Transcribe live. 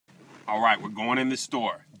All right, we're going in the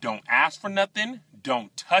store. Don't ask for nothing.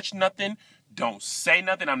 Don't touch nothing. Don't say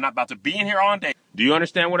nothing. I'm not about to be in here all day. Do you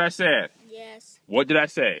understand what I said? Yes. What did I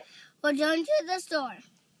say? We're going to the store.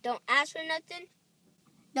 Don't ask for nothing.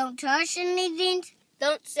 Don't touch anything.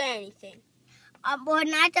 Don't say anything. We're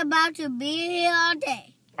not about to be here all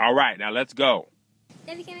day. All right, now let's go.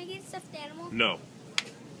 Daddy, can I get a stuffed animal? No.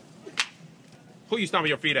 Who you stomping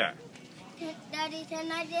your feet at? Daddy,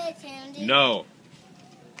 can I get a candy? No.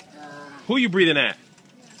 Who you breathing at?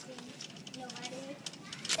 Nobody.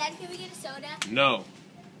 Daddy, can we get a soda? No.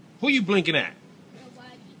 Who you blinking at?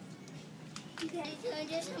 Nobody. Daddy, can I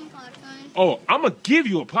get some popcorn? Oh, I'm going to give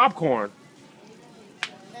you a popcorn.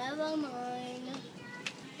 Never mind.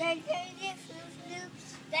 Daddy, can we get Fruit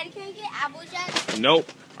Loops? Daddy, can we get Apple Jacks? Nope.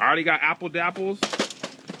 I already got Apple Dapples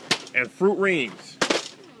and Fruit Rings.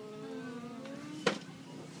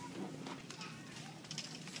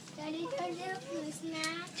 Daddy, can I get a fruit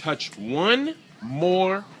snack? Touch one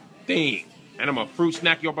more thing, and I'm going to fruit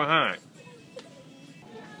snack your behind.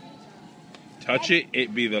 Touch it,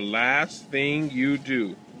 it be the last thing you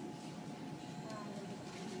do.